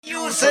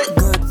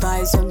Good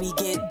vibes when we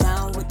get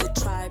down with the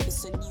tribe.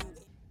 It's a new.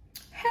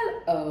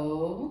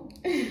 Hello,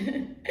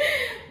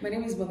 my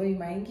name is Baba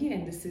Maingi,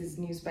 and this is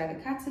News by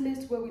the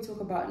Catalyst, where we talk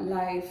about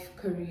life,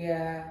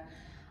 career,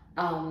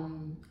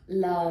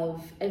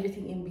 love,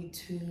 everything in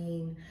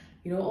between.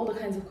 You know, all the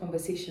kinds of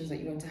conversations that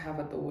you want to have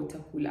at the water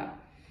cooler.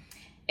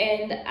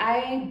 And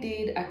I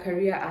did a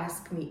career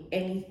ask me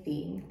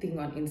anything thing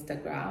on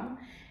Instagram.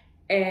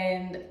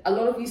 And a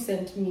lot of you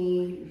sent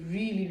me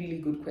really, really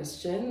good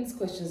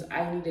questions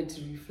I needed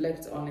to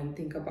reflect on and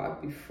think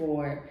about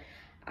before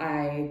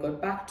I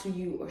got back to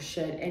you or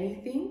shared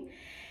anything.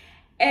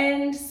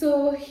 And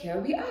so here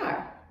we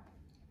are.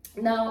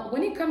 Now,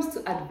 when it comes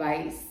to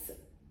advice,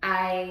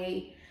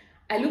 I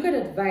look at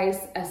advice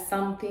as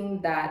something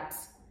that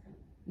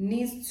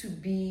needs to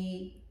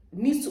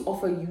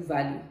offer you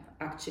value,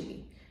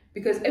 actually,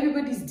 because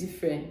everybody's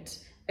different.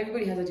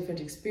 Everybody has a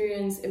different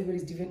experience.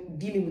 Everybody's different,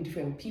 dealing with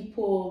different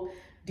people,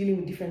 dealing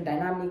with different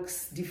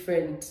dynamics,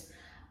 different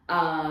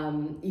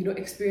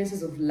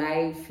experiences of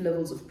life,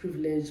 levels of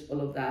privilege,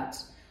 all of that.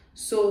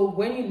 So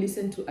when you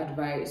listen to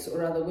advice, or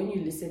rather when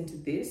you listen to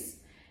this,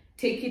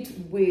 take it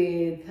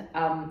with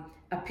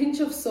a pinch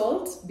of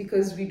salt,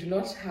 because we do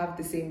not have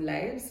the same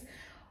lives,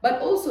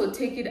 but also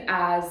take it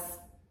as,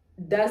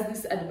 does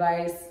this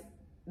advice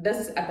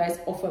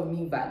offer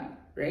me value,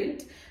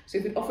 right? So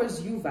if it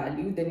offers you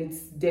value, then it's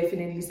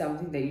definitely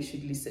something that you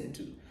should listen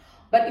to.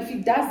 But if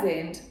it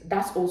doesn't,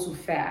 that's also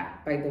fair,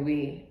 by the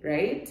way,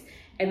 right?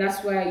 And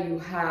that's why you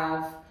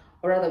have,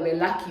 or rather we're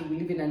lucky, we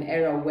live in an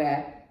era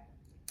where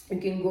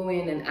you can go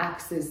in and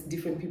access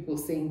different people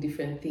saying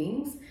different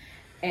things,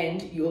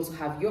 and you also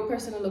have your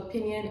personal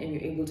opinion, and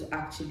you're able to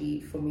actually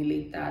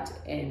formulate that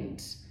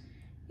and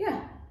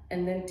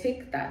then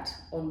take that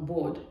on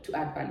board to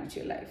add value to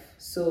your life.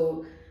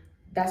 So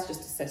that's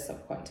just to set some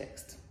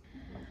context.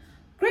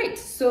 Great,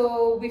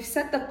 so we've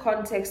set the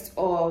context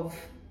of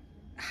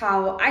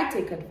how I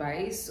take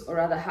advice, or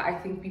rather how I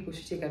think people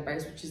should take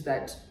advice, which is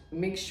that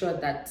make sure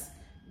that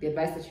the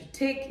advice that you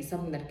take is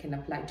something that can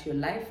apply to your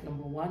life,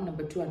 number one.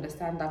 Number two,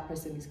 understand that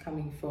person is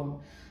coming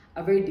from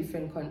a very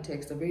different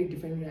context, a very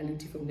different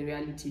reality from the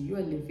reality you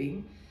are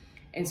living.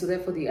 And so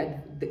therefore the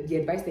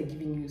advice they're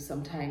giving you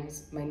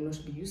sometimes might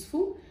not be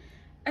useful.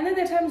 And then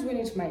there are times when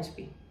it might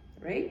be,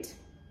 right?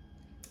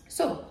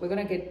 So we're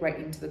gonna get right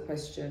into the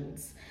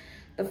questions.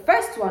 The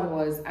first one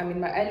was, I'm in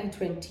my early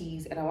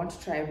 20s and I want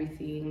to try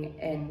everything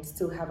and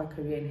still have a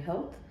career in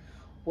health.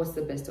 What's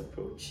the best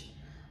approach?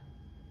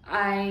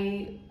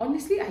 I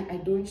honestly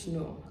don't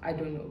know. I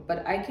don't know,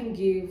 but I can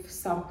give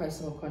some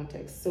personal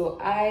context. So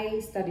I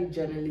studied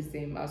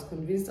journalism. I was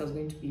convinced I was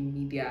going to be in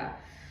media.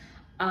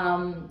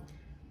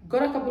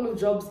 Got a couple of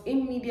jobs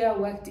in media,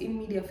 worked in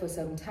media for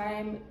some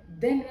time,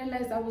 then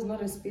realized that was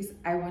not a space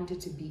I wanted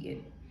to be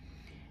in.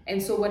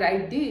 And so what I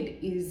did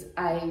is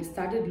I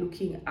started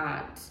looking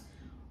at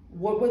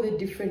what were the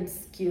different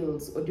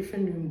skills or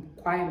different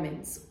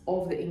requirements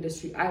of the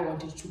industry I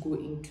wanted to go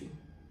into.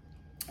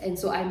 And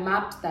so I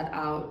mapped that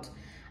out.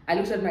 I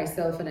looked at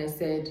myself and I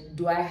said,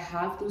 do I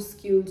have those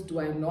skills? Do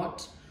I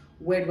not?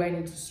 Where do I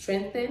need to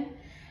strengthen?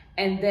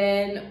 And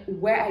then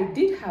where I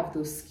did have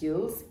those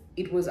skills,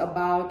 it was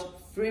about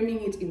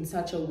framing it in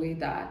such a way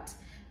that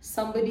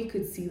somebody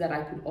could see that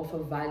I could offer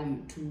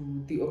value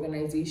to the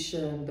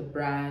organization, the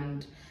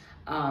brand,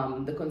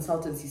 the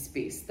consultancy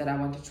space that I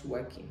wanted to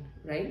work in,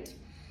 right?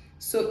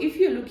 So if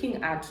you're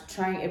looking at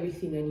trying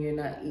everything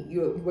and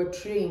you were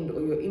trained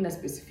or you're in a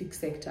specific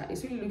sector,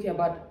 it's really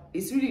about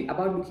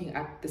looking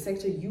at the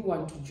sector you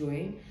want to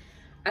join,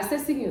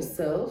 assessing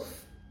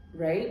yourself,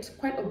 right,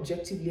 quite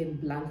objectively and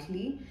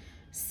bluntly,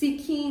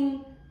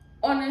 seeking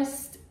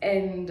honest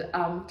and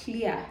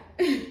clear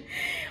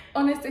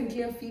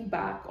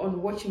feedback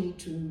on what you need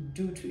to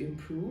do to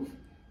improve,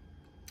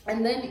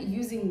 and then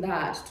using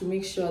that to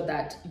make sure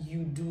that you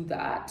do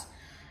that.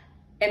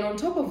 And on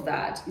top of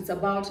that, it's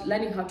about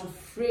learning how to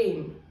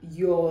frame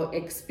your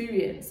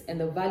experience and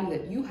the value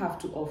that you have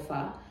to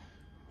offer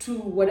to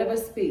whatever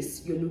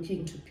space you're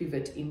looking to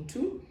pivot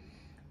into,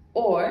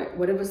 or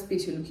whatever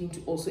space you're looking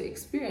to also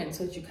experience,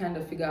 so that you kind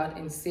of figure out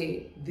and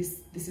say,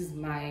 this is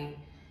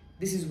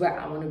where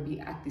I want to be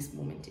at this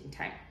moment in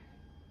time.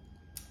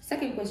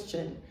 Second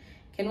question,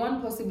 can one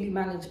possibly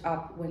manage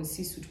up when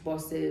C-suite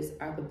bosses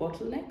are the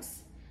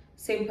bottlenecks?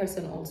 Same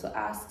person also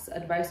asks,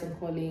 advice on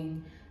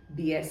calling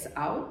BS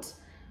out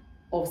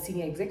of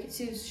senior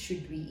executives.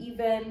 Should we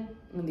even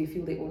when they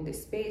feel they own their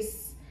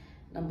space?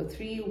 Number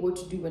 3, what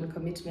to do when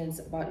commitments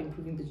about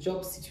improving the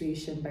job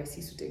situation by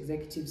C-suite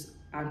executives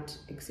aren't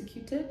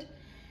executed?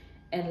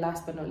 And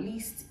last but not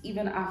least,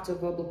 even after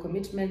verbal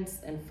commitments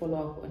and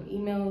follow-up on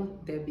email,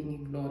 they're being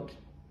ignored.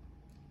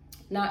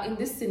 Now, in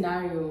this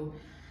scenario,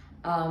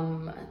 a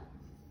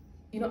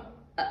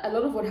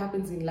lot of what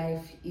happens in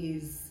life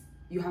is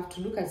you have to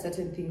look at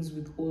certain things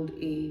with old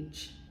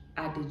age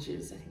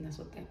adages. I think that's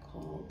what they're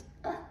called.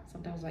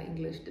 Sometimes my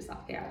English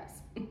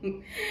disappears.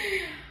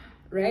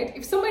 Right?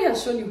 If somebody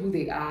has shown you who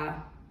they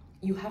are,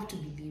 you have to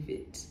believe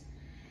it.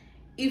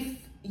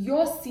 If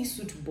your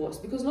C-suite boss,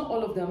 because not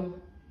all of them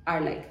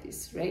are like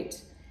this, right?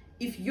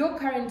 if your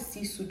current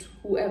C-suite,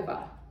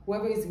 whoever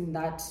is in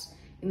that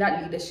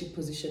leadership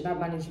position, that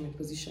management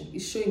position,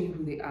 is showing you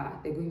who they are,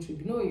 they're going to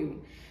ignore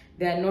you.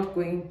 They're not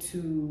going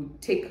to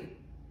take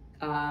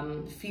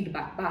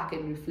feedback back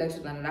and reflect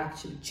on that and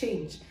actually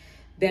change.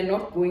 They're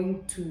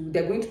going to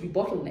be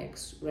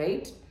bottlenecks,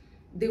 right?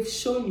 They've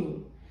shown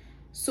you.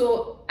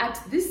 So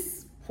at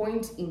this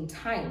point in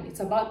time, it's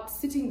about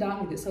sitting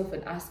down with yourself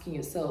and asking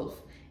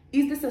yourself,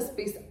 is this a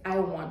space I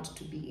want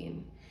to be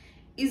in?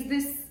 Is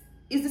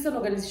this an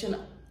organization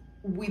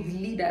with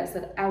leaders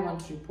that I want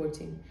to report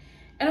in?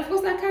 And of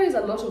course, that carries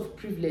a lot of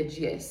privilege,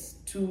 yes,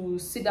 to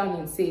sit down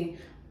and say,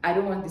 I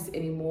don't want this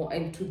anymore,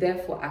 and to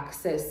therefore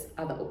access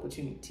other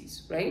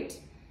opportunities, right?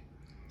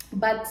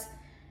 But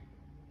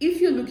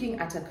if you're looking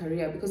at a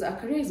career, because a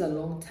career is a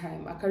long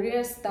time, a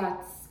career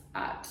starts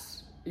at,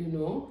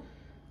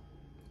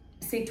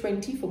 say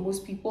 20 for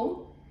most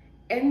people,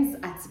 ends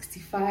at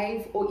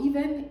 65 or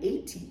even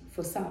 80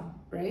 for some,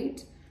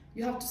 right?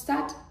 You have to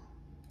start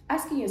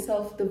asking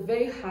yourself the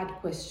very hard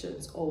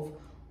questions of,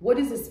 what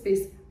is the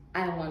space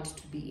I want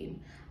to be in?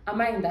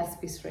 Am I in that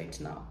space right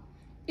now?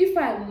 If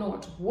I am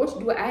not, what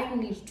do I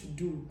need to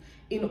do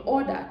in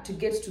order to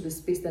get to the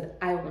space that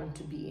I want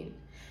to be in?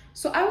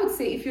 So I would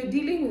say, if you're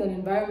dealing with an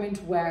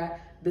environment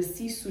where the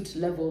C-suite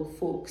level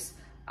folks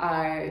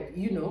are,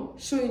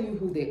 showing you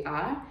who they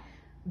are,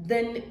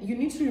 then you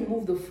need to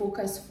remove the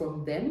focus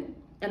from them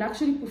and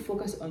actually put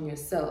focus on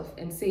yourself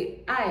and say,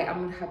 I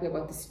am not happy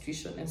about this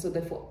situation, and so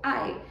therefore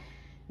I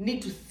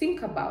need to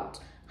think about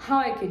how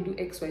I can do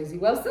XYZ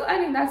while still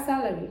earning that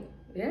salary.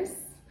 Yes,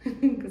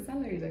 because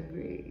salaries are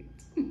great.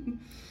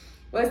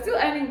 While still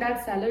earning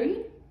that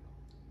salary,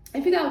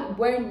 and figure out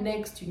where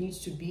next you need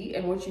to be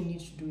and what you need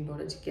to do in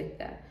order to get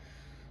there.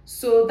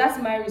 So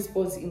that's my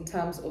response in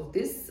terms of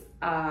this.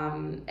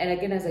 And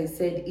again, as I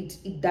said,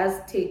 it does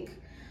take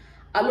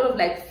a lot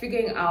of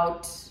figuring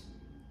out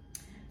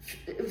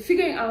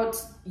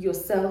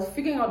yourself,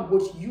 figuring out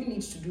what you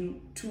need to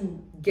do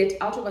to get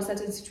out of a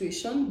certain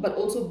situation, but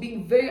also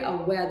being very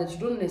aware that you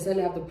don't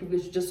necessarily have the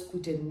privilege to just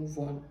quit and move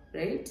on,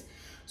 right?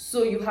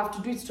 So you have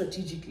to do it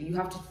strategically. You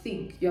have to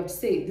think. You have to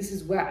say, this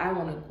is where I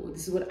want to go.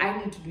 This is what I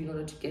need to do in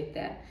order to get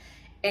there.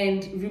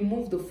 And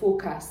remove the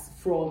focus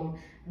from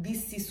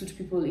these C-suite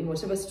people in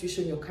whatever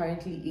situation you're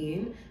currently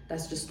in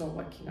that's just not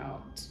working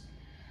out.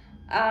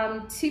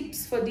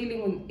 Tips for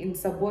dealing with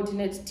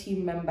insubordinate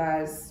team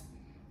members.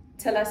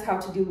 Tell us how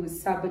to deal with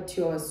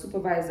saboteurs,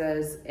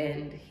 supervisors,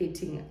 and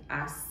hating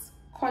us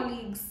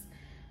colleagues.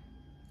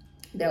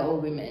 They're all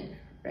women,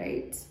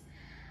 right?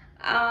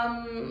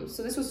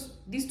 So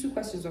these two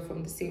questions were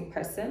from the same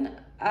person.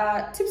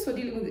 Tips for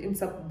dealing with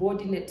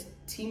insubordinate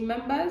team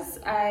members.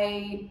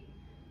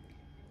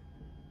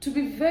 To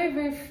be very,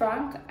 very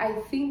frank, I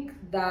think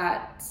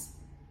that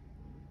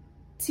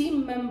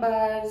team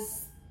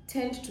members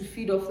tend to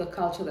feed off the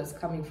culture that's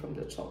coming from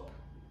the top.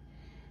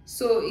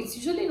 So it's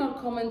usually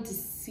not common to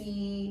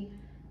see,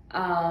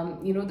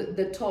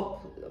 the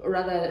top, or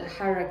rather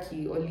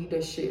hierarchy or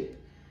leadership,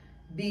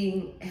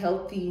 being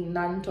healthy,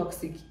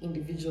 non-toxic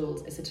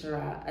individuals,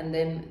 etc., and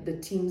then the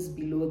teams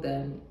below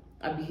them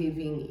are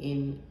behaving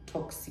in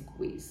toxic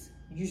ways.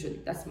 Usually,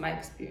 that's my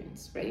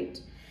experience, right?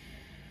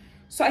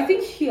 So I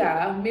think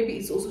here, maybe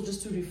it's also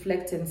just to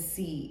reflect and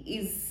see,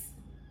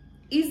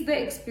 is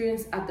the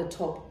experience at the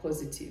top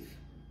positive?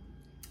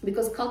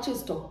 Because culture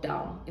is top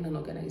down in an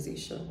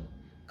organization.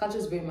 Culture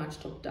is very much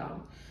top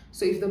down.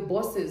 So if the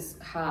bosses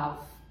have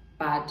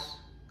bad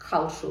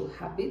cultural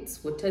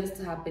habits, what tends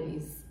to happen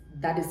is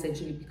that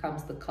essentially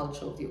becomes the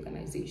culture of the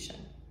organization,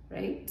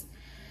 right?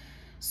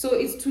 So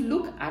it's to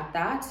look at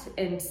that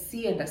and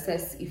see and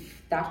assess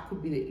if that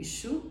could be the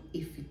issue.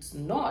 If it's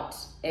not,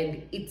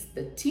 and it's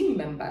the team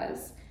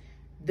members,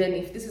 then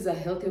if this is a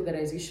healthy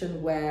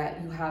organization where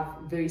you have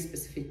very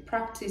specific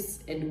practice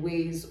and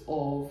ways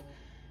of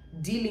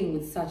dealing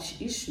with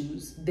such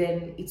issues,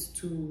 then it's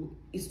to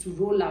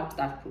roll out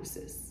that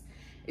process.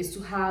 It's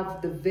to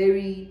have the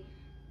very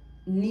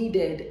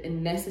needed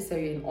and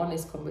necessary and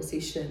honest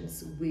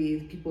conversations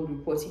with people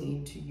reporting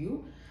into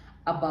you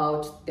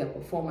about their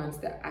performance,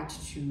 their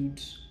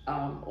attitude,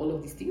 all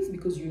of these things,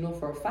 because you know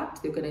for a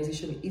fact the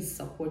organization is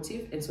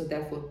supportive, and so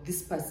therefore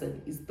this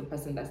person is the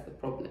person that's the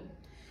problem.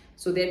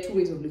 So there are two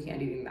ways of looking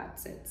at it in that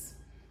sense.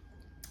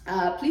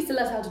 Please tell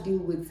us how to deal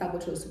with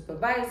saboteur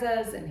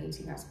supervisors and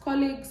hating us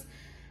colleagues.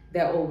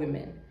 They're all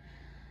women.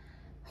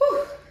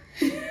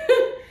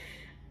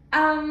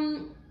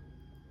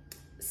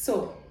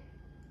 So,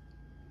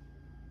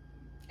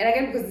 and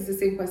again, because it's the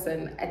same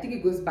person, I think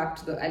it goes back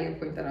to the earlier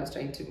point that I was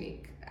trying to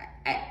make.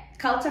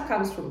 Culture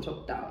comes from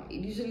top down.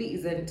 It usually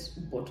isn't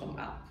bottom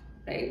up,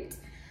 right?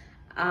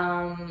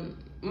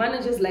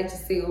 Managers like to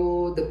say,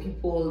 oh, the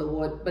people, the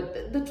what,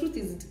 but the truth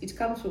is it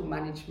comes from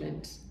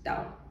management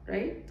down,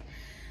 right?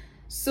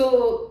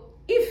 So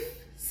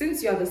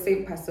since you're the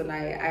same person,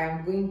 I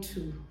am going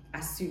to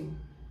assume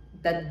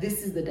that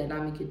this is the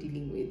dynamic you're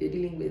dealing with. You're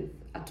dealing with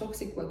a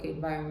toxic work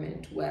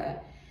environment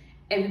where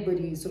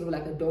everybody is sort of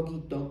like a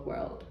dog-eat-dog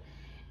world.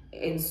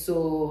 And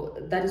so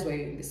that is why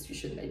you're in the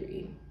situation that you're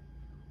in.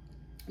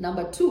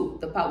 Number two,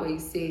 the part where you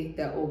say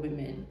they're all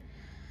women.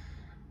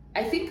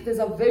 I think there's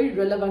a very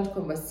relevant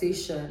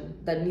conversation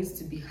that needs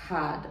to be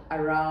had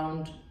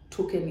around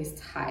tokenist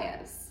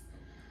hires.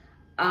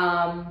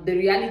 The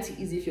reality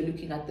is, if you're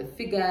looking at the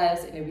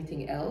figures and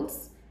everything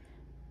else,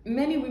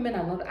 many women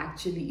are not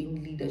actually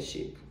in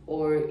leadership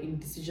or in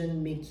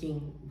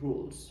decision-making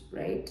roles,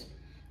 right?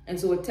 And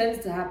so what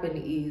tends to happen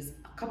is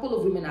a couple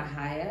of women are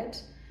hired,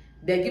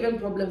 they're given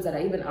problems that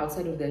are even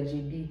outside of their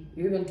JD.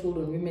 You're even told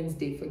on Women's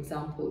Day, for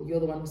example, you're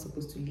the one who's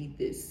supposed to lead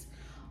this.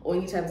 Or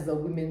anytime there's a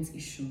women's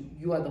issue,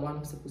 you are the one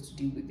who's supposed to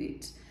deal with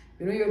it.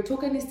 You know, you're a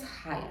tokenist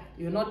hire.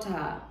 You're not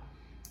a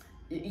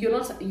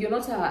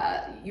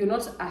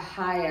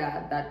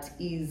hire that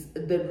is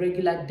the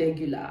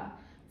regular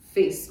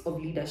face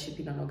of leadership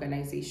in an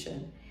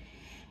organization.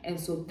 And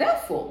so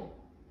therefore,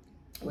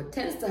 what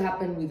tends to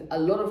happen with a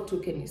lot of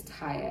tokenist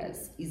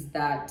hires is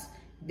that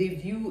they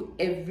view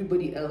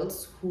everybody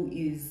else who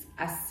is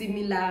a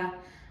similar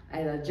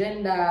either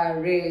gender,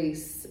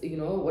 race,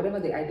 whatever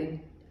they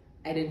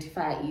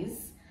identify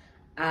is,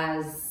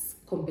 as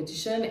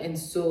competition. And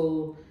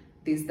so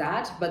there's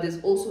that, but there's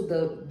also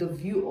the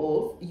view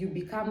of you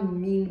become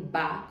mean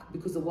back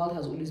because the world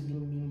has always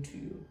been mean to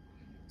you.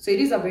 So it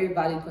is a very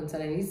valid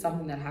concern, and it is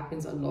something that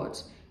happens a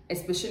lot,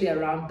 especially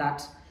around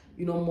that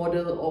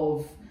model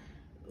of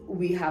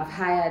we have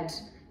hired,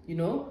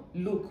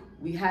 look,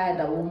 we hired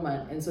a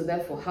woman, and so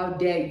therefore how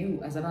dare you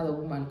as another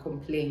woman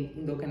complain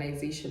in the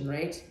organization,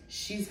 right?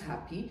 She's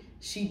happy,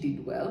 she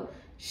did well,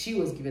 she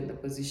was given the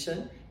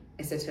position,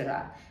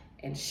 etc.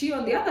 And she,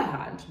 on the other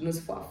hand, knows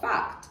for a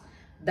fact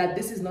that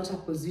this is not a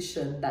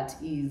position that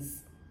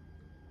is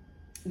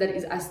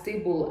as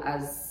stable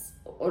as,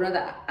 or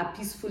rather a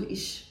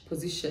peaceful-ish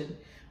position,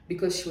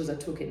 because she was a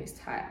tokenist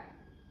hire.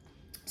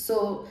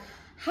 So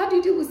how do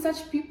you deal with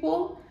such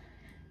people?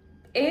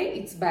 A,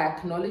 it's by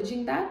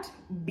acknowledging that.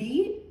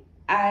 B,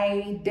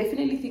 I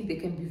definitely think they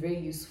can be very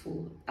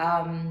useful.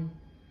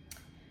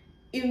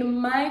 In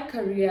my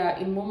career,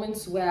 in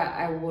moments where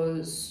I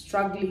was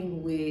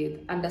struggling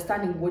with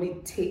understanding what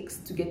it takes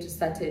to get to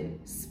certain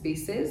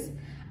spaces,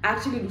 I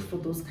actually look for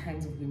those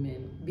kinds of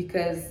women,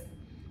 because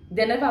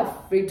they're never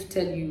afraid to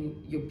tell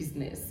you your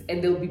business,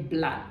 and they'll be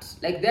blunt.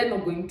 Like, they're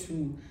not going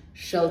to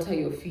shelter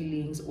your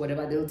feelings or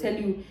whatever. They'll tell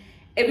you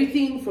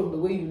everything from the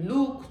way you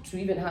look to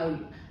even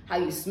how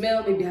you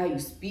smell, maybe how you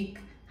speak,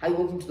 how you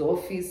walk into the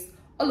office,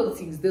 all of the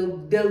things.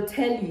 They'll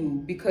tell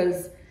you,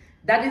 because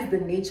that is the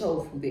nature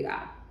of who they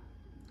are.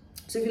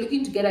 So if you're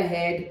looking to get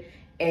ahead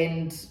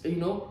and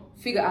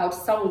figure out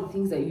some of the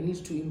things that you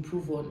need to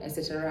improve on,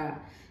 etc.,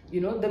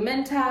 the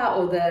mentor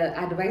or the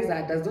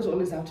advisor does not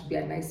always have to be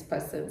a nice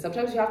person.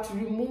 Sometimes you have to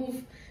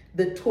remove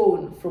the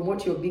tone from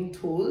what you're being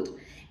told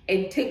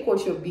and take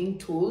what you're being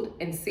told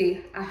and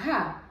say,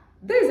 aha,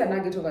 there is a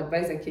nugget of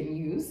advice I can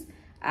use.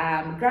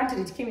 Granted,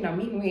 it came in a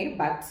mean way,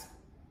 but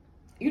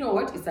you know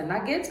what? It's a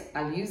nugget.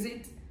 I'll use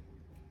it.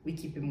 We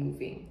keep it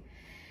moving.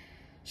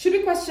 Should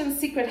we question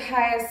secret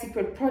hires,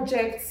 secret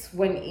projects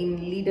when in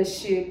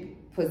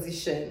leadership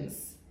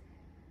positions?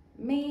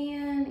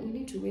 Man, you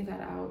need to weigh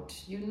that out.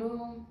 You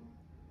know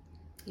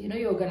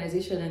your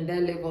organization and their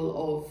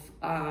level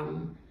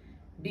of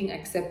being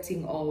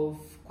accepting of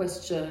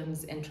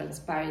questions and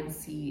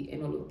transparency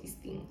and all of these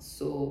things.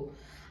 So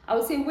I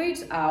would say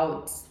wait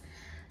out.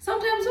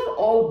 Sometimes not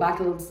all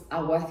battles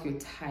are worth your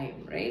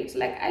time, right?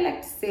 Like I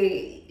like to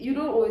say, you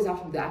don't always have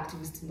to be the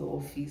activist in the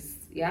office,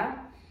 yeah?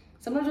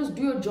 Sometimes just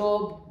do your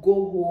job, go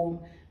home,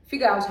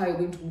 figure out how you're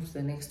going to move to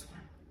the next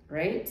one,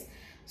 right?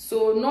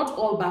 So not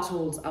all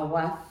battles are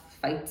worth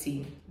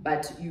fighting,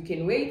 but you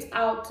can wait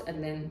out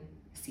and then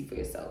see for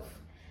yourself.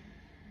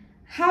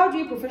 How do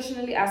you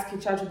professionally ask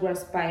HR to grow a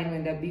spine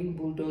when they're being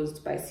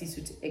bulldozed by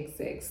C-suite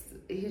execs?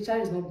 HR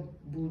is not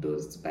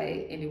bulldozed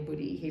by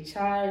anybody.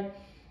 HR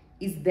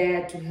is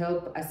there to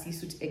help a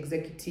C-suite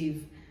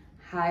executive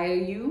hire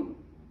you,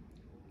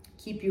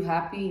 keep you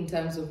happy in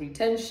terms of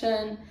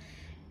retention,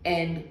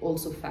 and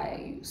also fire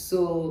you.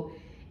 So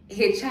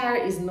HR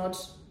is not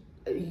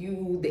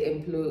you,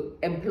 the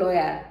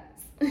employer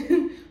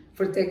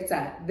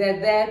protector. They're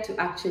there to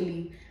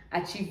actually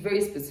achieve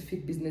very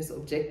specific business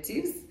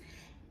objectives,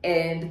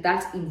 and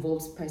that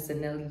involves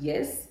personnel,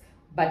 yes,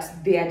 but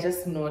they are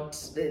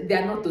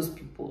not those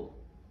people.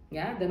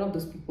 Yeah, they're not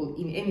those people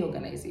in any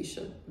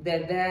organization.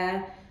 They're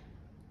there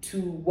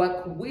to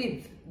work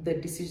with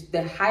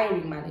the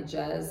hiring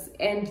managers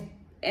and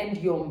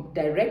your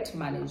direct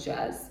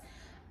managers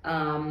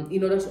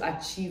in order to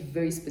achieve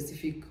very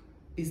specific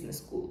business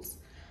goals.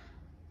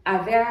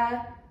 Are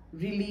there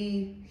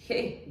really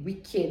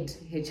wicked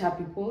HR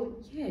people?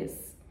 Yes.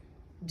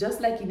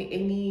 Just like in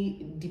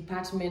any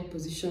department,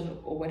 position,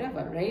 or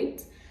whatever,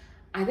 right?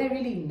 Are there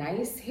really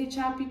nice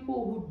HR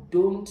people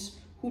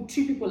who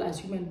treat people as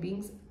human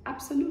beings?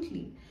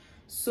 Absolutely.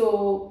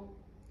 So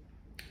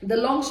the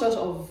long short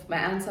of my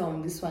answer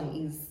on this one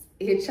is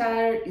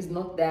HR is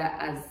not there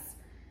as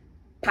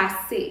per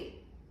se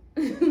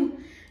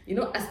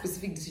a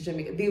specific decision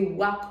maker. They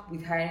work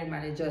with hiring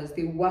managers,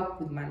 they work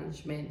with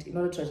management in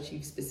order to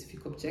achieve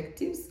specific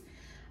objectives,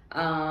 in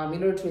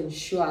order to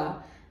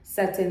ensure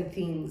certain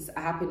things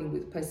are happening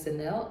with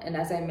personnel. And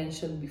as I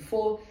mentioned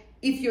before,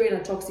 if you're in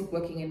a toxic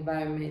working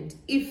environment,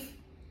 if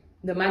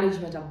the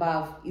management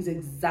above is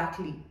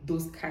exactly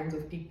those kinds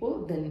of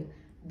people, then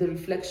the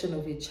reflection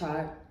of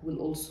HR will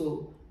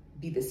also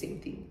be the same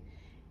thing.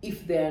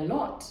 If they're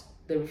not,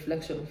 the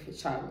reflection of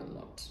HR will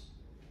not.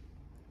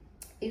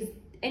 Is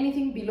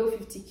anything below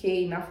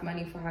 50K enough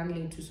money for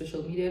handling 2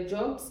 social media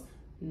jobs?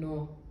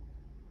 No.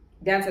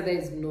 The answer there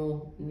is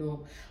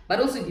no. But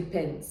also it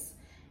depends.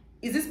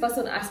 Is this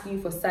person asking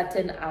you for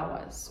certain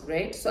hours,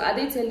 right? So are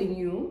they telling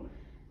you,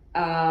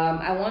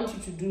 I want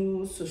you to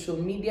do social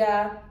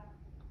media,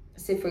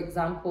 say for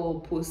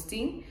example,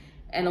 posting,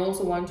 and I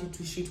also want you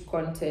to shoot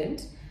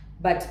content,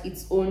 but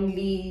it's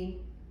only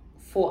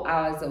 4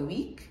 hours a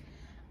week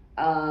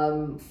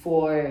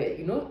for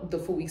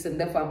the 4 weeks, and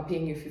therefore I'm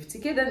paying you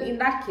 50K, then in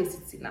that case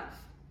it's enough.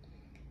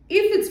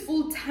 If it's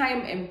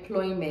full-time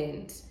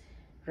employment,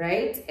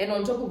 right, and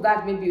on top of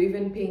that maybe you're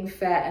even paying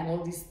fair and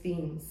all these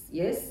things,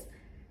 yes,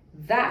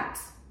 that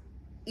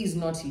is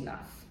not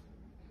enough.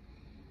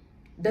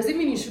 Does it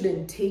mean you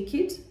shouldn't take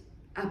it?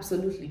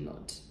 Absolutely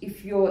not.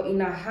 If you're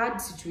in a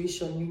hard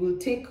situation, you will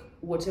take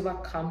whatever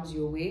comes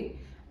your way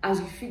as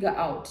you figure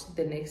out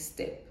the next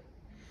step.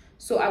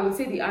 So I would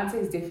say the answer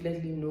is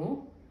definitely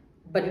no,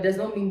 but it does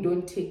not mean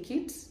don't take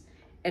it.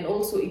 And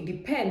also it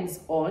depends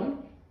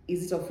on,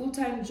 is it a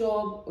full-time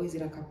job or is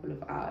it a couple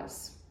of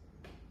hours?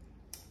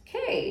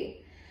 Okay.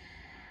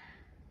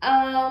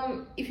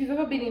 If you've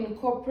ever been in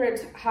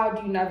corporate, how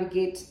do you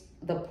navigate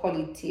the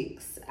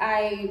politics?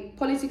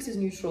 Politics is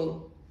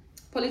neutral.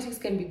 Politics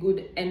can be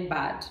good and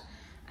bad.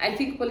 I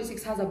think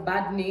politics has a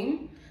bad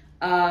name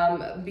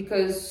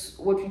because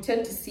what we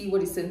tend to see,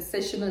 what is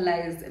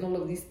sensationalized and all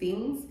of these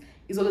things,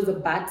 is always the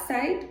bad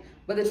side.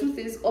 But the truth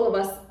is, all of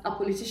us are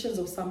politicians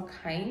of some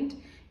kind.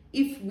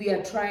 If we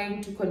are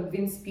trying to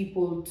convince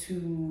people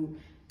to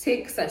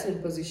take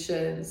certain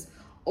positions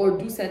or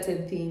do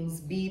certain things,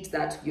 be it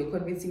that you're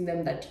convincing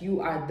them that you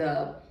are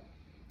the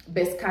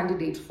best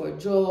candidate for a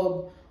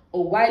job,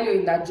 or while you're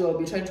in that job,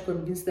 you're trying to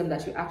convince them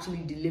that you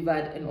actually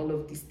delivered and all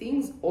of these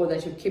things, or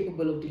that you're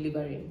capable of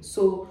delivering.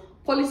 So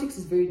politics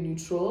is very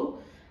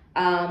neutral.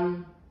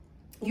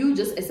 You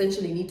just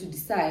essentially need to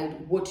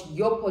decide what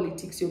your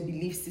politics, your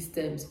belief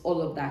systems,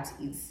 all of that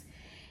is.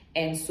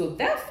 And so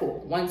therefore,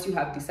 once you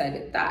have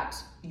decided that,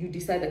 you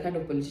decide the kind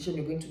of politician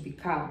you're going to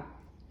become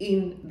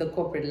in the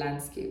corporate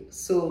landscape.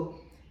 So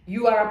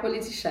you are a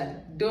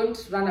politician.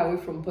 Don't run away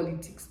from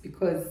politics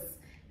because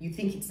you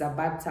think it's a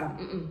bad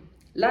term.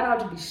 Learn how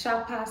to be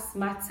sharper,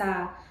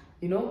 smarter,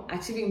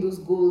 achieving those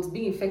goals,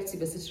 being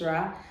effective,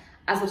 etc.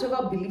 as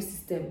whatever belief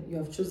system you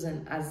have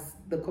chosen as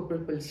the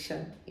corporate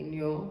politician in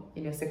your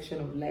section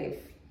of life.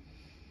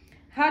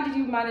 How did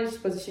you manage to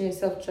position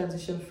yourself,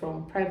 transition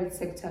from private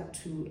sector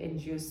to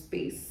NGO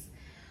space?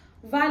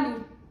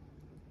 Value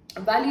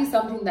is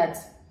something that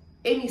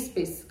any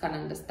space can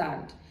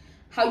understand.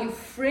 How you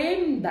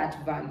frame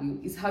that value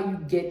is how you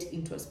get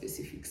into a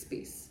specific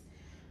space.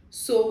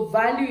 So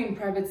value in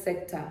private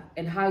sector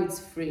and how it's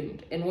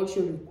framed and what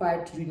you're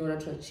required to do in order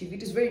to achieve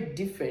it is very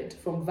different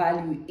from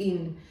value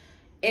in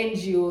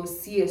NGO,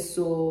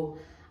 CSO,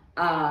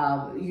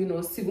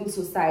 civil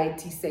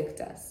society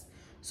sectors.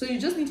 So you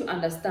just need to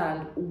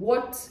understand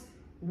what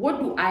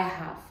do I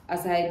have,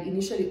 as I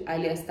initially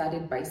earlier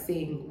started by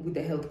saying with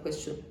the health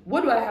question.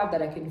 What do I have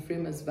that I can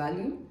frame as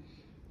value?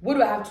 What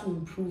do I have to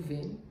improve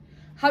in?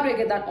 How do I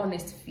get that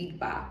honest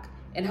feedback?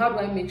 And how do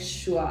I make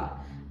sure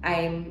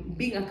I'm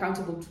being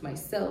accountable to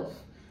myself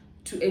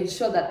to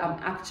ensure that I'm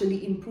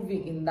actually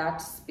improving in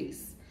that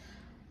space?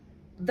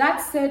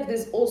 That said,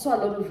 there's also a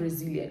lot of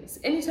resilience.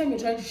 Anytime you're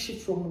trying to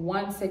shift from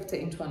one sector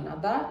into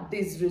another,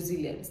 there's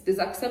resilience. There's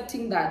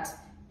accepting that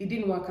it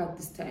didn't work out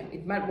this time.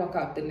 It might work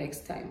out the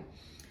next time.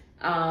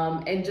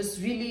 And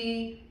just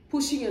really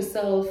pushing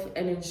yourself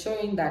and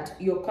ensuring that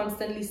you're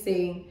constantly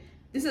saying,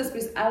 this is a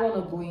space I want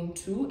to go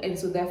into, and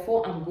so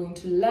therefore I'm going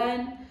to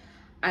learn,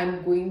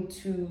 I'm going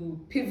to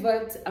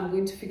pivot, I'm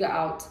going to figure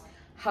out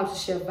how to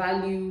share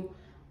value,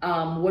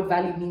 what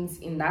value means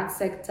in that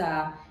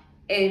sector,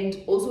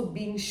 and also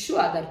being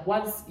sure that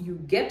once you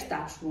get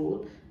that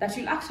role, that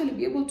you'll actually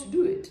be able to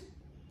do it.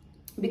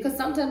 Because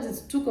sometimes it's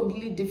two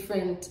completely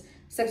different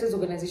sectors,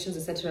 organizations,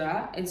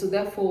 etc. And so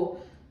therefore,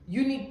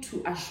 you need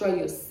to assure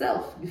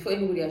yourself before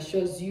anybody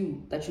assures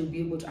you that you'll be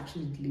able to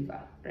actually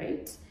deliver,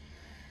 right?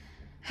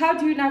 How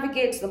do you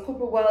navigate the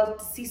corporate world,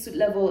 C-suite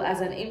level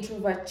as an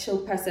introvert,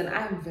 chill person?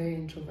 I'm very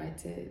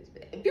introverted.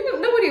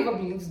 Nobody ever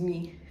believes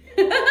me,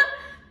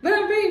 but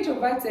I'm very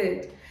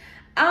introverted.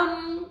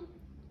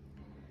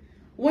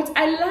 What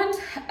I learned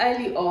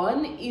early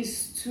on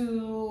is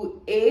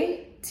to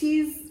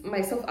tease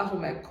myself out of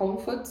my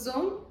comfort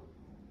zone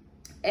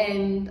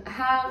and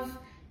have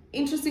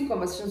interesting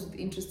conversations with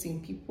interesting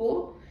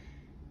people.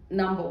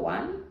 Number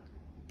one,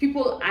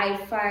 people I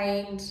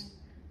find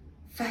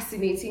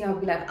fascinating, I'll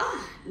be like,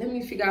 let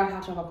me figure out how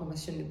to have a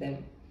conversation with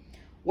them.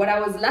 What I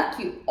was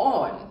lucky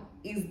on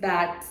is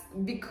that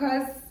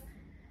because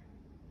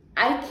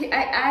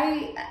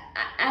I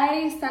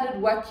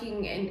started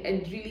working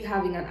and really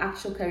having an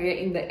actual career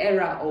in the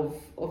era of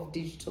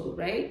digital,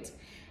 right?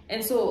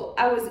 And so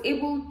I was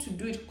able to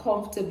do it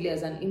comfortably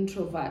as an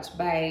introvert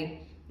by,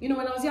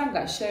 when I was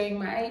younger, sharing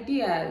my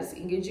ideas,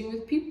 engaging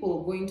with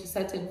people, going to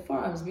certain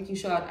forums, making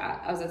sure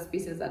I was at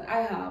spaces that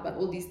I have, and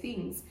all these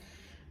things,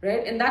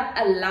 right? And that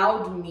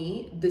allowed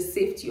me the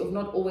safety of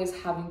not always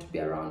having to be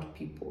around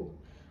people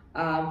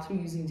through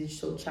using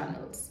digital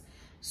channels.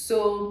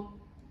 So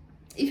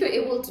if you're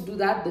able to do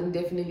that, then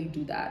definitely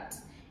do that.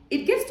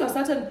 It gets to a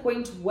certain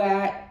point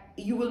where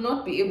you will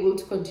not be able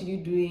to continue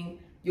doing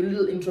your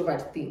little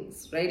introvert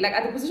things, right? Like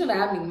at the position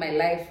I am in my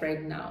life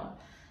right now,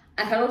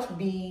 I cannot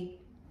be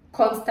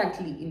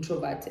constantly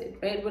introverted,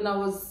 right? When I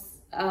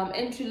was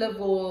entry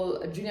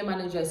level, junior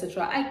manager,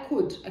 etc., I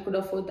could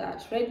afford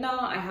that. Right now,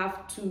 I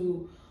have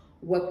to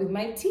work with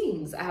my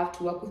teams. I have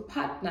to work with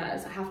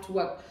partners. I have to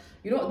work,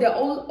 there are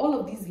all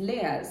of these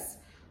layers.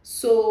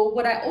 So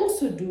what I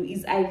also do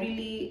is I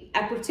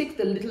protect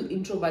the little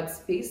introvert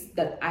space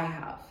that I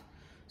have.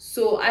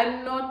 So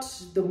I'm not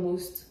the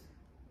most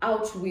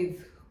out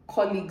with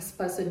colleagues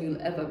person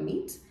you'll ever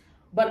meet,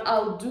 but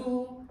I'll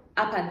do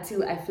up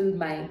until I feel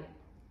my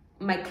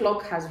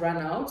clock has run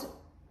out,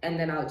 and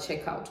then I'll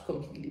check out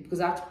completely,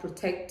 because I have to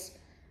protect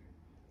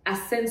a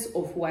sense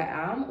of who I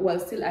am while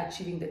still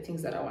achieving the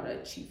things that I want to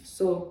achieve.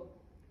 So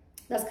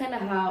that's kind of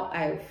how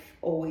I've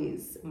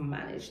always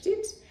managed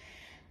it.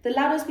 The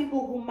loudest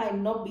people who might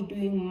not be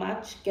doing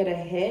much get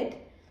ahead.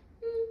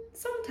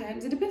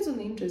 Sometimes it depends on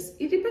the interest.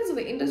 It depends on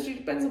the industry. It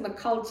depends on the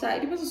culture. It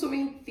depends on so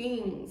many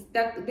things.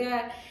 That there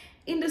are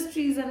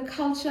industries and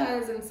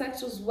cultures and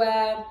sectors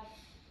where,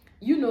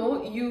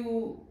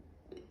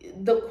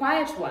 the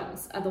quiet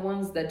ones are the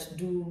ones that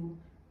do,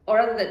 or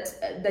rather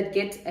that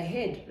get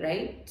ahead,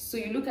 right? So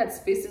you look at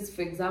spaces,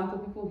 for example,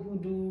 people who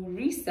do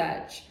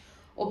research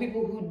or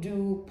people who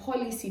do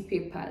policy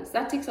papers.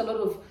 That takes a lot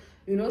of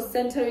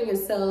centering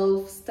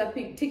yourself,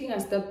 taking a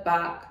step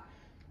back,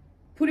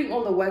 putting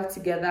all the work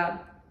together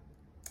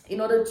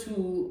in order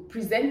to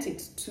present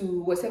it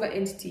to whatever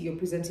entity you're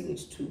presenting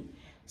it to.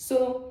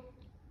 So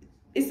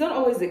it's not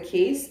always the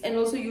case. And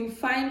also you'll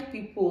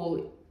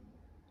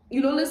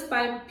always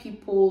find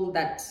people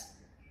that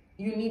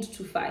you need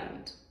to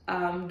find.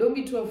 Don't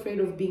be too afraid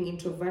of being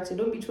introverted.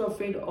 Don't be too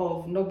afraid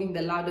of not being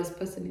the loudest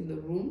person in the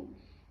room.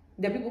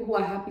 There are people who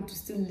are happy to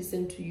still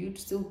listen to you,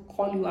 to still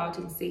call you out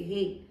and say,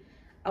 hey,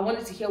 I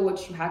wanted to hear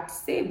what you had to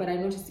say, but I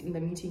noticed in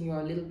the meeting you're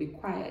a little bit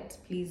quiet.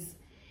 Please,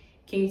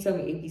 can you tell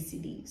me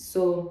ABCD?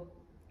 So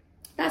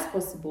that's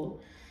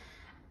possible.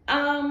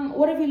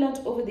 What have you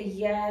learned over the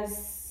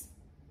years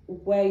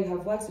where you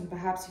have worked, and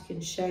perhaps you can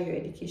share your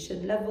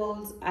education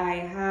levels? I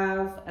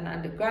have an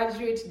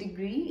undergraduate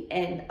degree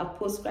and a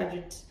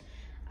postgraduate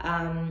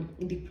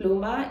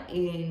diploma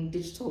in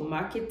digital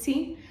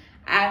marketing.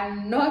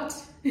 I'm not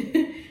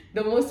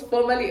the most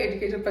formally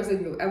educated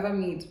person you'll ever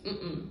meet.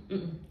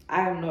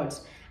 I am not.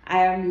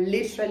 I am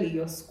literally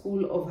your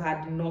school of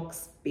hard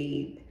knocks,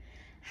 babe.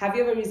 Have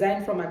you ever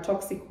resigned from a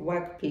toxic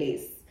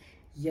workplace?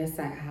 Yes,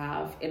 I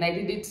have. And I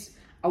did it.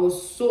 I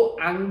was so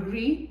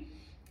angry.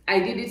 I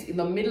did it in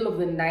the middle of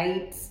the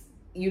night,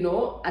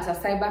 at a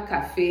cyber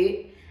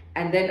cafe.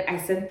 And then I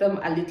sent them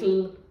a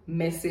little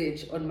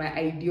message on my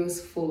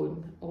Ideos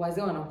phone.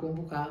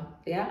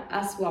 Yeah,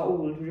 as we're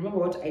old, remember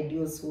what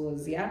Ideos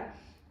was? Yeah,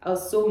 I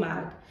was so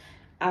mad.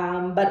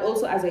 But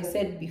also, as I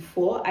said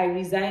before, I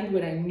resigned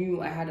when I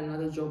knew I had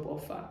another job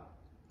offer,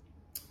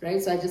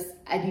 right? So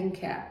I didn't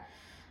care.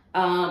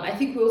 I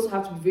think we also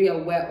have to be very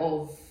aware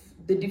of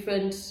the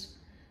different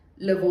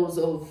levels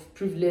of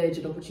privilege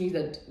and opportunity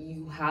that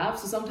you have.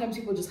 So sometimes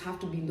people just have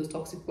to be in those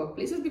toxic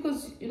workplaces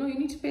because, you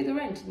need to pay the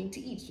rent, you need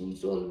to eat, you need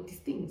to do all of these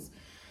things.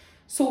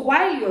 So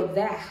while you're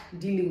there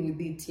dealing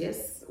with it,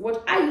 yes,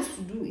 what I used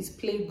to do is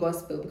play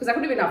gospel because I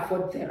couldn't even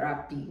afford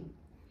therapy.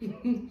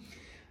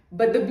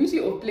 But the beauty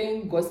of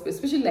playing gospel,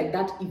 especially like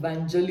that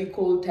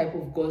evangelical type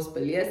of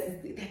gospel, yes,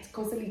 that's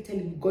constantly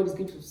telling you God is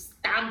going to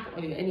stamp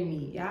on your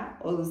enemy, yeah,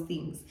 all those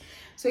things.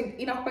 So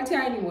in a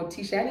particular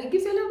motivation, and it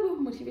gives you a little bit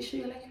of motivation.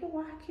 You're like,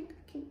 what, I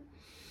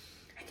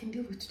can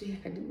deal with today.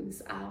 I can deal with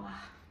this hour.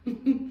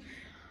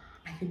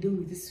 I can deal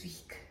with this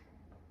week.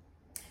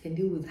 I can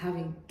deal with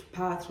having to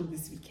power through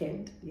this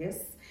weekend, yes.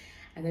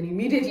 And then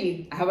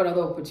immediately I have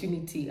another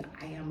opportunity.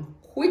 I am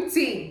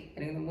quitting,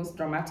 and in the most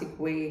dramatic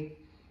way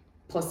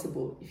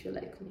possible, if you're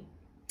like me.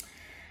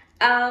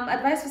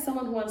 Advice for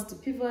someone who wants to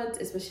pivot,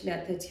 especially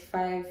at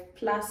 35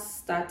 plus,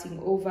 starting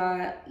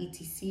over,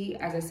 etc.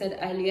 As I said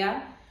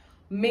earlier,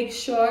 make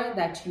sure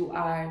that you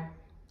are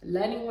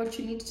learning what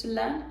you need to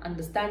learn,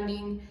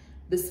 understanding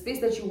the space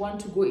that you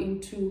want to go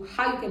into,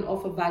 how you can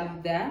offer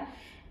value there,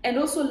 and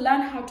also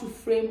learn how to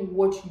frame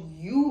what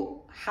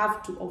you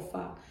have to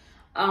offer,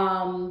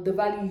 the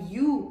value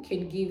you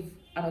can give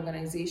an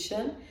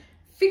organization.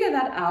 Figure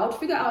out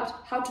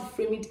how to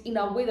frame it in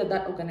a way that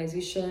that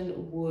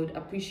organization would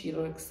appreciate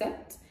or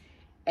accept,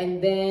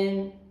 and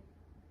then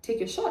take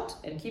your shot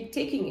and keep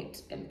taking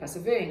it and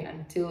persevering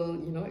until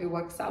it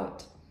works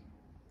out.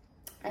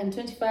 I'm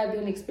 25. The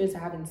only experience I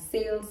have in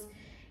sales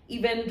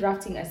Even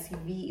drafting a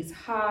CV is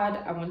hard.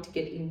 I want to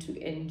get into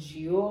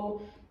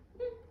NGO.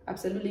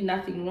 Absolutely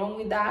nothing wrong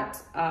with that.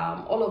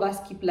 All of us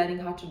keep learning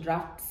how to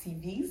draft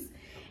CVs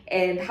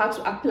and how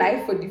to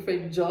apply for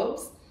different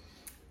jobs.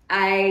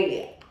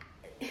 I'm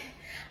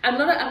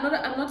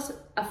not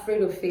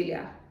afraid of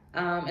failure.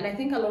 And I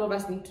think a lot of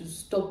us need to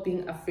stop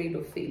being afraid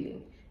of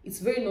failing. It's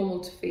very normal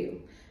to fail.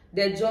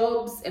 There are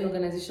jobs and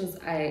organizations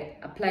I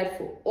applied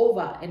for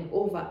over and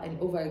over and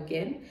over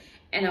again,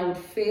 and I would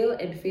fail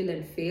and fail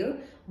and fail.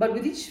 But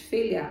with each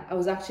failure, I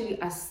was actually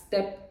a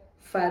step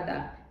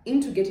further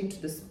into getting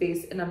to the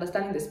space and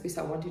understanding the space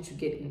I wanted to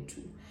get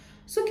into.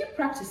 So keep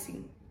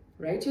practicing.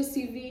 Write your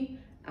CV,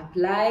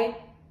 apply.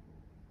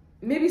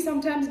 Maybe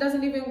sometimes it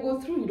doesn't even go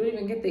through. You don't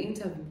even get the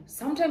interview.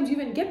 Sometimes you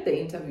even get the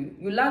interview.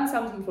 You learn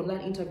something from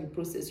that interview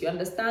process. You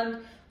understand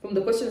from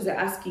the questions they're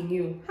asking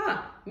you,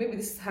 maybe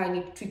this is how I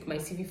need to tweak my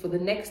CV for the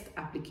next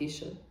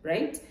application,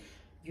 right?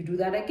 You do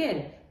that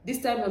again.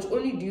 This time, not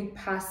only do you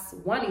pass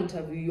one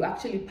interview, you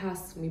actually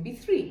pass maybe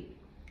 3.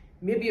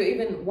 Maybe you're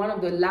even one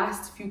of the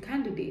last few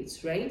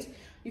candidates, right?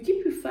 You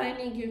keep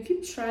refining, you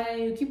keep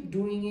trying, you keep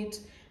doing it.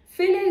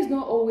 Failure is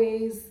not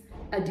always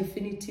a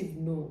definitive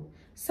no.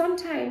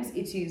 Sometimes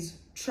it is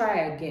try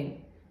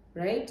again,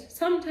 right?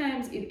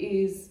 Sometimes it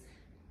is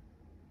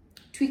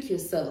tweak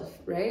yourself,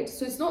 right?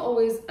 So it's not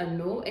always a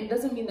no, and it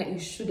doesn't mean that you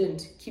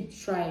shouldn't keep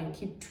trying,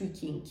 keep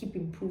tweaking, keep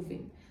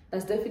improving.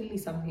 That's definitely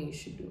something you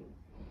should do.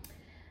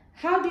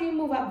 How do you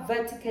move up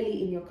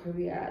vertically in your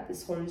career?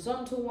 This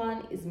horizontal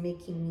one is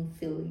making me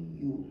feel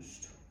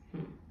used.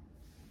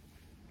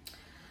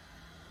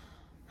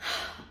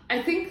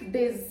 I think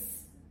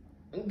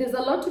there's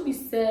a lot to be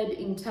said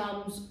in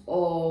terms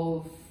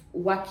of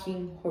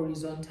working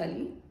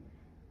horizontally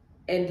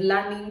and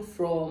learning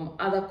from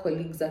other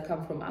colleagues that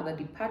come from other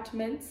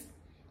departments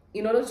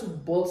in order to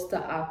bolster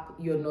up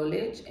your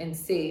knowledge and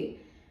say,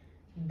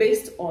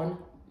 based on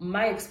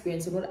my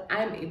experience and what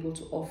I'm able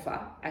to offer,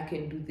 I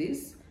can do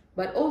this.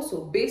 But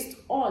also based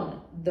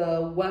on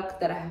the work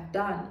that I have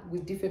done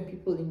with different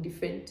people in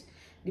different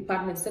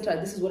departments, etc.,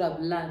 this is what I've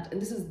learned,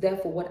 and this is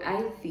therefore what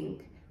I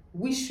think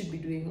we should be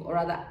doing, or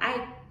rather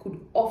I could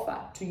offer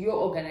to your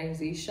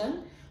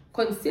organization,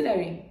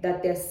 considering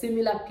that there are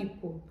similar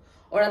people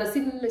or rather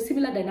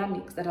similar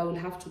dynamics that I will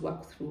have to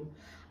work through.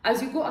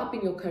 As you go up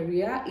in your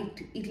career,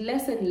 it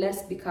less and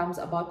less becomes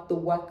about the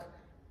work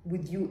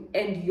with you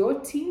and your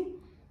team.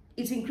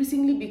 It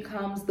increasingly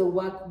becomes the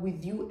work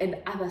with you and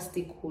other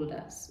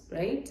stakeholders,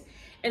 right?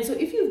 And so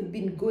if you've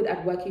been good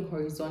at working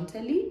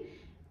horizontally,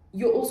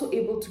 you're also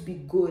able to be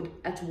good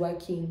at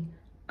working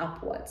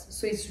upwards.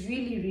 So it's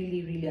really,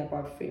 really, really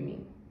about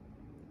framing.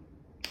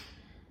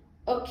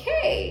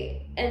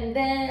 Okay, and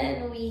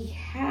then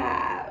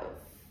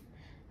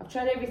I've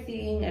tried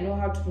everything. I know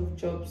how to move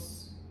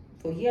jobs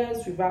for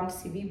years, revamped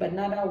CV, but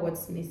nada,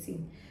 what's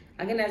missing?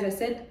 Again, as I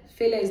said,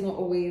 failure is not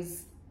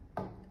always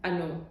a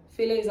no.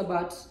 Failure is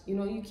about,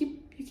 you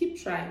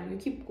keep trying, you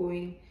keep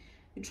going,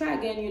 you try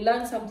again, you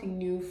learn something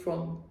new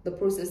from the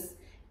process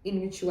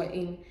in which you are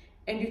in,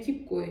 and you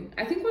keep going.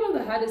 I think one of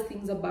the hardest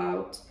things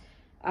about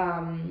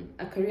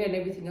a career and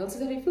everything else is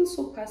that it feels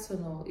so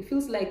personal. It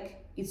feels like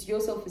it's your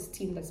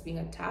self-esteem that's being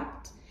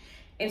attacked.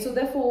 And so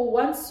therefore,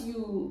 once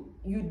you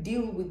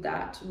deal with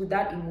that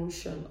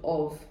emotion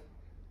of,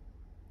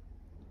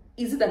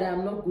 is it that I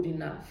am not good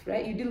enough,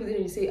 right? You deal with it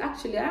and you say,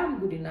 actually, I am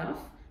good enough,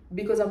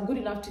 because I'm good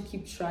enough to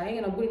keep trying,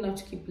 and I'm good enough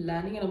to keep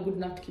learning, and I'm good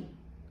enough to keep,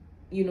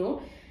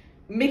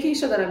 making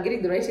sure that I'm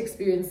getting the right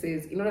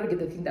experiences in order to get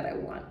the thing that I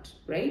want,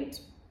 right?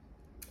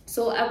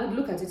 So I would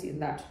look at it in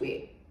that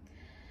way.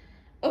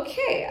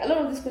 Okay, a lot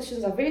of these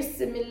questions are very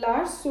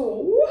similar,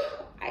 so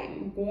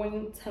I'm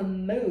going to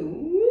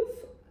move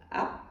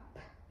up.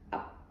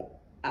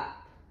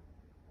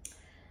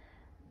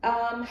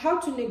 How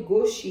to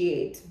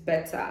negotiate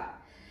better.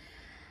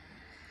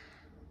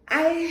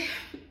 I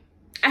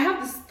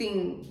have this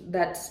thing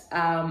that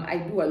I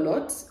do a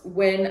lot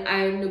when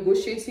I'm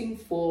negotiating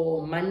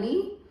for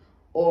money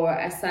or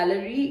a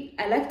salary.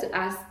 I like to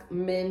ask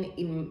men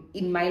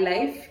in my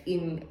life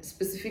in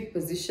specific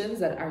positions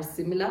that are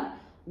similar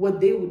what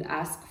they would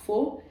ask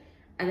for,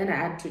 and then I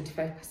add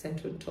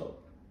 25% on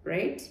top,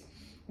 right?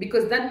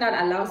 Because that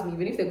allows me,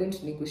 even if they're going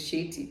to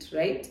negotiate it,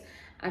 right,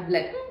 I'm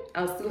like,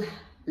 I'll still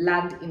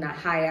land in a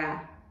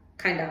higher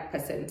kind of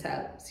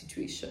percentile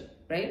situation,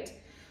 right?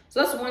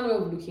 So that's one way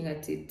of looking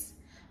at it.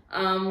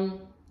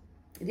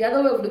 The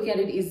other way of looking at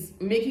it is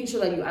making sure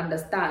that you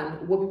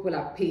understand what people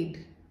are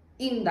paid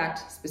in that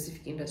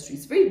specific industry.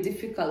 It's very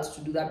difficult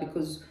to do that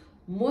because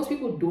most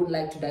people don't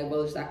like to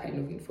divulge that kind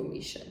of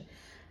information.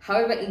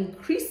 However,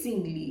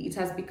 increasingly, it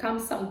has become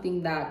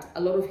something that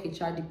a lot of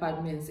HR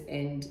departments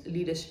and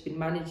leadership in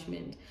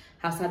management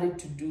have started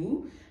to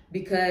do,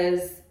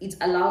 because it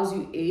allows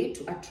you, A,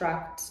 to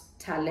attract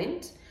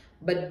talent,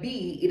 but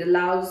B, it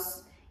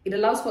allows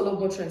for a lot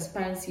more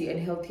transparency and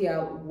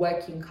healthier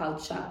working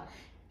culture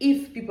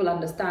if people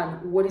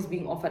understand what is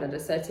being offered at a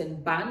certain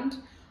band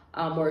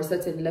or a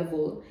certain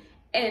level,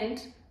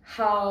 and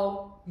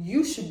how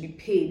you should be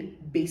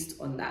paid based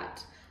on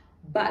that.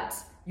 but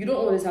you don't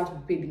always have to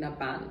be paid in a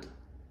band.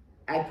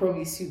 I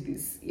promise you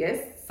this.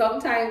 Yes,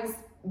 sometimes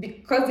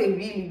because they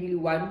really, really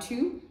want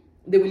you,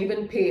 they will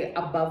even pay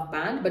above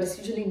band, but it's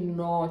usually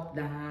not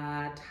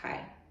that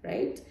high,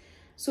 right?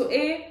 So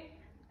A,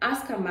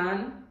 ask a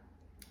man.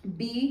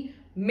 B,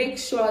 make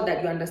sure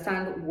that you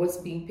understand what's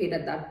being paid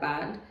at that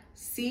band.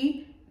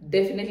 C,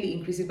 definitely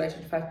increase it by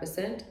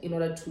 25% in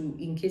order to,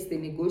 in case they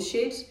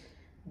negotiate,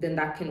 then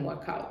that can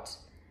work out.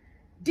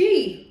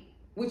 D,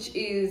 which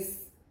is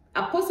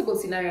a possible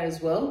scenario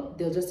as well,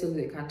 they'll just tell you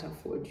they can't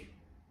afford you,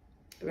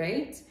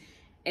 right?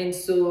 And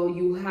so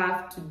you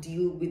have to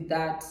deal with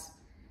that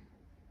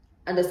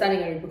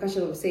understanding and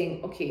repercussion of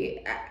saying,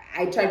 okay,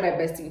 I tried my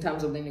best in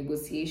terms of the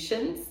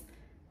negotiations.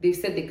 They've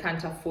said they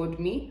can't afford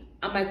me.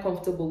 Am I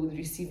comfortable with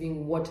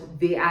receiving what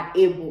they are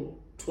able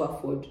to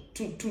afford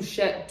to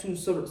share, to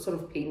sort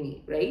of pay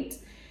me, right?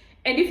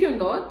 And if you're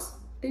not,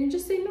 then you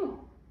just say no.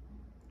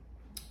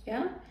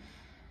 Yeah.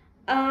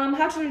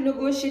 How to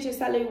renegotiate your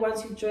salary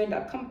once you've joined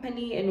a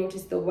company and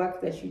notice the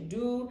work that you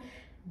do.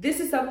 This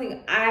is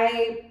something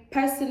I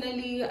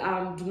personally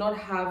do not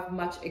have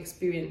much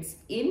experience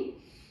in.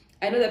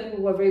 I know that people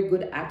who are very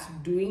good at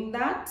doing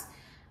that.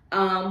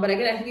 But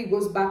again, I think it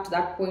goes back to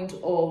that point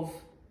of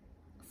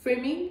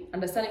framing,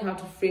 understanding how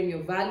to frame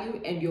your value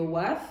and your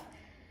worth,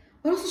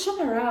 but also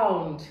shop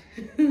around.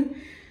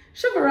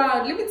 Shop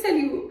around. Let me tell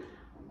you,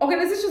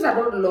 organizations are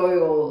not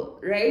loyal,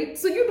 right?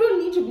 So you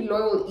don't need to be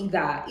loyal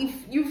either.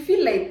 If you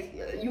feel like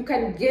you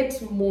can get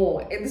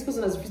more and this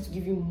person has refused to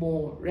give you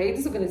more, right?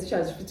 This organization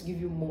has refused to give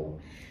you more.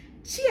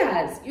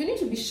 Cheers. You need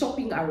to be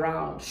shopping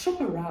around.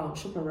 Shop around,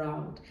 shop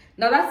around.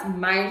 Now that's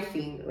my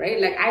thing, right?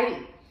 Like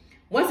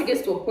once it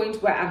gets to a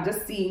point where I'm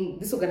just seeing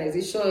this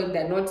organization,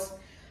 they're not,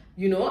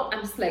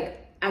 I'm just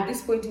like, at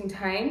this point in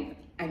time,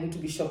 I need to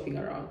be shopping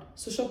around.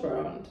 So shop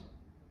around.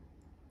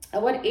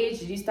 At what age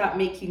did you start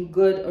making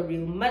good or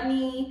real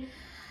money?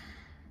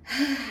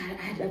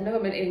 I've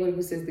never met anyone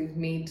who says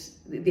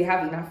they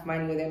have enough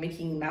money or they're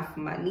making enough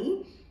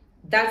money.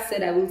 That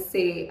said, I will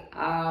say,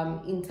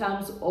 in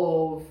terms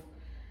of,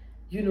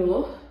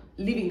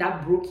 living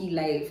that brokey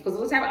life, because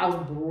all the time I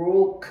was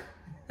broke.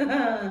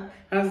 I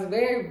was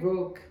very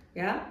broke,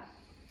 yeah?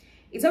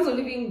 In terms of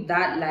living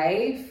that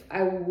life,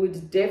 I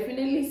would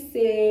definitely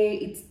say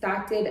it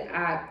started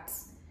at,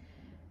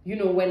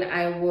 when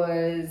I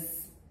was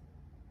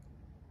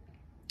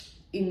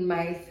in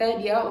my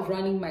third year of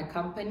running my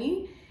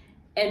company,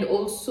 and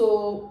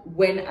also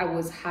when I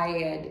was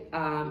hired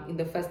in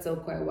the first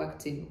telco I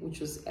worked in,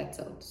 which was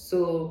Airtel.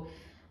 So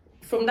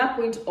from that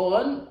point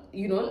on,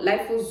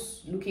 life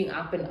was looking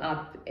up and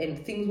up,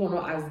 and things were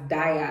not as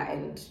dire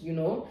and,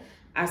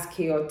 as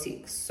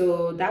chaotic.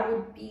 So that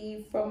would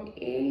be from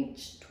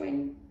age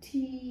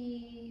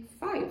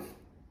 25.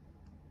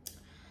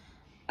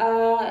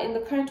 In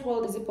the current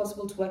world, is it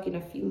possible to work in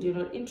a field you're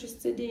not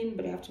interested in,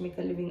 but you have to make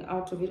a living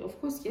out of it? Of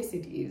course, yes,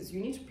 it is.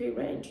 You need to pay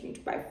rent, you need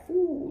to buy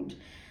food.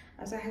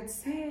 As I had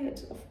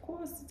said, of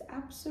course, it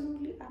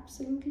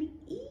absolutely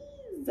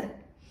is.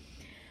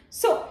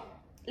 So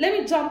let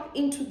me jump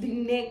into the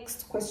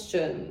next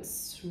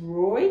questions,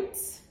 right?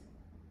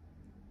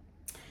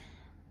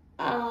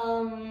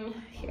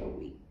 Here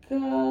we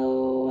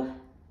go.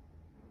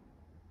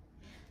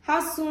 How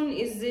soon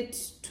is it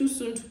too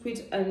soon to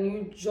quit a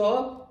new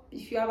job?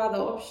 If you have other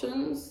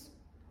options,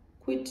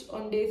 quit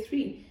on day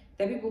 3.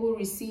 There are people who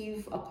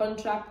receive a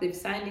contract, they've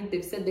signed it,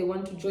 they've said they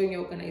want to join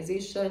your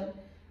organization.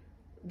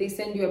 They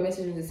send you a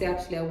message and they say,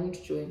 actually, I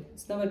won't join.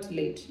 It's never too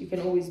late. You can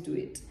always do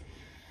it.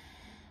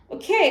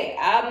 Okay,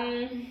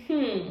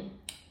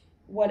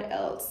 what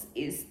else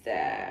is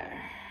there?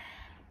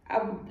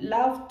 I would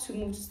love to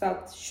move to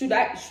South. Should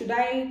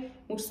I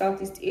move to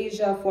Southeast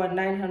Asia for a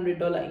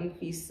 $900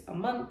 increase a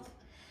month?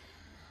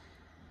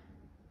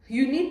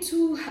 You need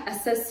to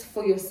assess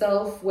for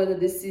yourself whether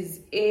this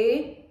is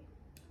a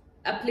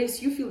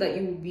place you feel that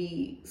you will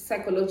be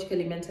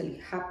psychologically,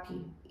 mentally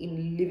happy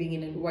in living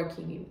in and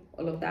working in,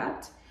 all of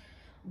that.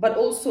 But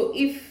also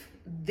if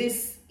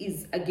this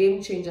is a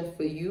game changer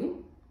for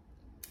you,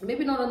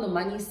 maybe not on the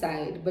money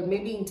side, but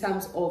maybe in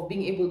terms of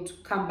being able to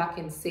come back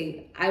and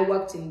say, I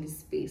worked in this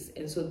space,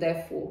 and so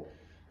therefore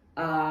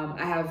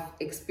I have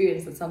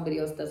experience that somebody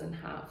else doesn't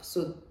have.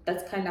 So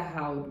that's kind of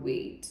how I would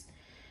weigh it.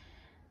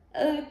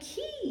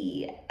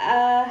 Okay.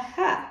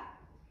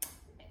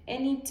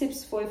 Any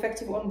tips for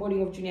effective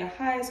onboarding of junior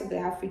hires so they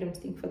have freedom to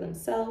think for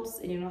themselves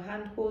and,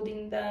 hand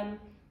holding them?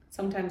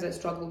 Sometimes I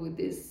struggle with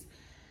this.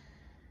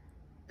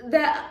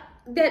 There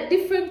are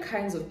different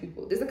kinds of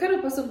people. There's the kind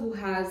of person who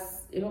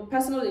has,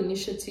 personal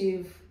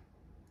initiative,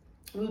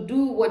 will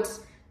do what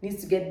needs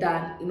to get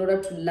done in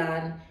order to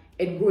learn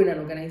and grow in an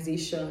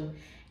organization.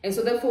 And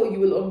so therefore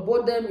you will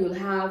onboard them, you'll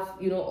have,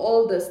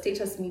 all the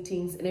status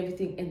meetings and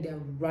everything, and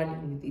they're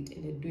running with it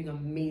and they're doing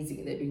amazing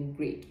and they're doing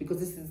great because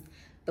this is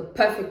the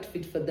perfect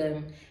fit for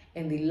them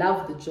and they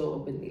love the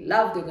job and they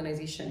love the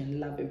organization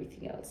and love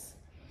everything else.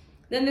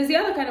 Then there's the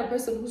other kind of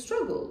person who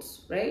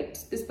struggles, right?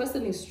 This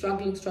person is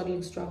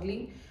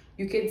struggling.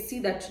 You can see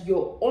that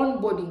your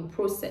onboarding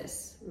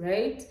process,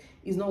 right,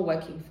 is not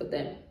working for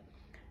them.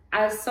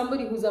 as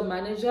somebody who's a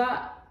manager,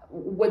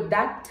 what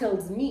that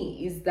tells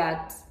me is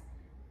that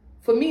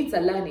for me, it's a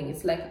learning.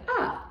 It's like,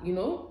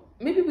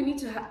 maybe we need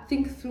to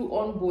think through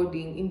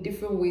onboarding in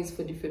different ways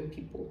for different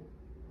people,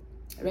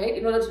 right?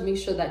 In order to make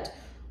sure that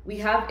we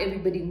have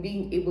everybody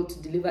being able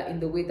to deliver in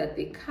the way that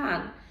they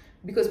can,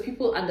 because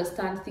people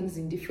understand things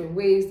in different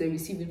ways, they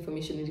receive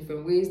information in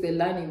different ways, they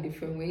learn in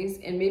different ways,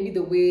 and maybe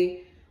the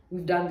way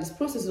we've done this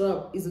process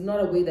is not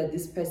a way that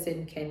this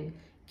person can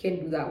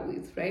do that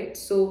with, right?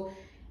 So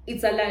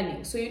it's a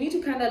learning. So you need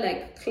to kind of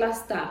like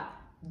cluster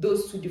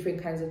those two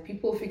different kinds of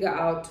people, figure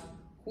out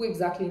who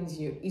exactly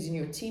is in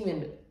your team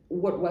and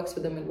what works for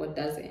them and what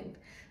doesn't.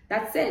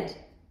 That said,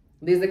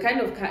 there's the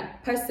kind of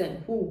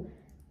person who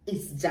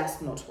is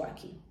just not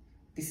working.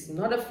 This is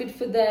not a fit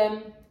for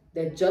them.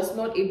 They're just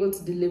not able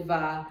to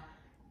deliver.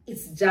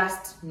 It's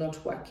just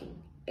not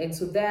working. And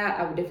so there,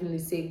 I would definitely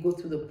say go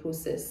through the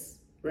process,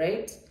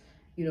 right?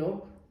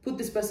 Put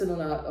this person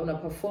on a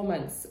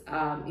performance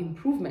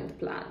improvement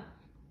plan.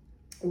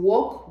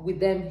 Work with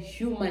them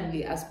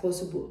humanly as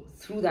possible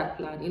through that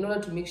plan in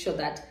order to make sure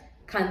that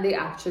can they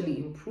actually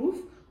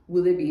improve?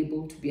 Will they be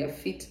able to be a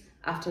fit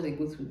after they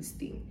go through this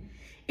thing?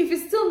 If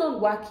it's still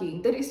not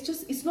working, then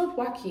it's not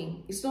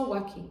working. It's not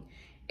working.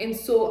 And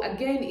so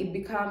again, it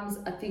becomes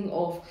a thing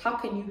of how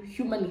can you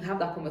humanly have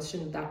that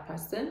conversation with that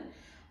person?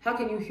 How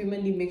can you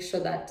humanly make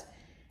sure that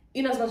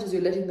in as much as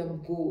you're letting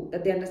them go,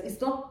 that they understand it's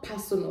not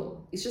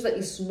personal. It's just that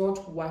it's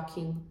not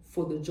working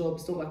for the job.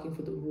 It's not working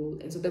for the role.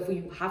 And so therefore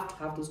you have to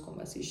have those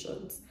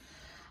conversations.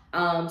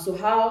 So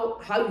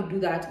how you do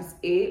that is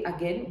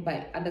again,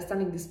 by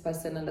understanding this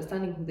person,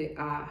 understanding who they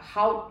are,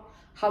 how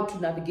to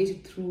navigate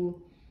it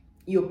through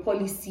your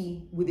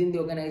policy within the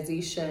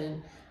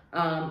organization.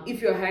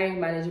 If you're a hiring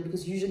manager,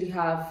 because you usually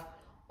have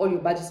all your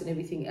budgets and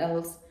everything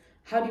else,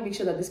 how do you make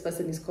sure that this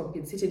person is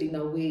compensated in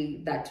a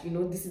way that,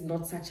 this is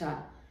not such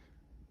a,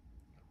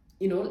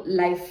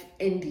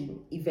 life-ending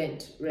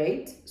event,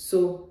 right?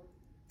 So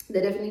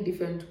there are definitely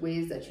different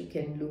ways that you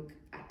can look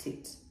at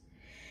it.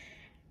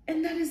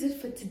 And that is it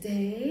for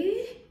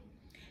today.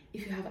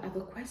 If you have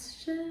other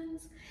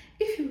questions,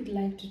 if you would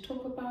like to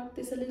talk about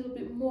this a little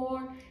bit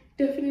more,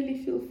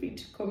 definitely feel free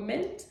to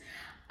comment.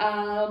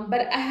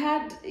 But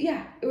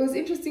it was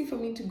interesting for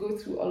me to go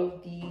through all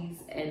of these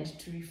and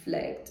to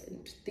reflect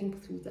and to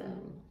think through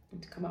them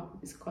and to come up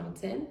with this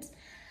content.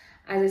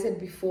 As I said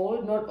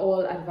before, not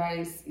all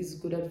advice is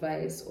good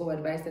advice or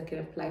advice that can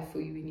apply for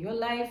you in your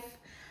life,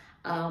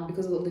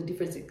 because of all the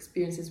different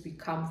experiences we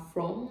come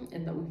from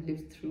and that we've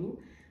lived through.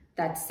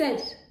 That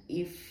said,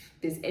 if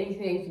there's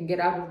anything that you can get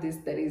out of this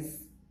that is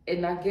a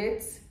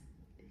nugget,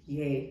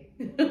 yay.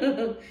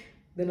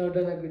 Then I've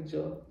done a good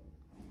job.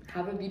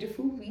 Have a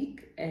beautiful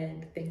week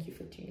and thank you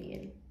for tuning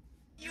in.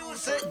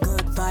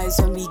 Good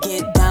vibes when we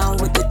get down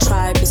with the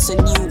tribe. It's a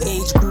new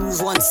age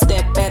groove, one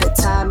step at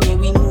a time. Yeah,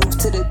 we move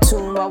to the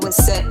tune while we're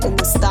set in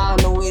the style.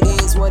 No, it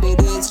is what it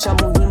is.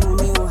 Chamuhimu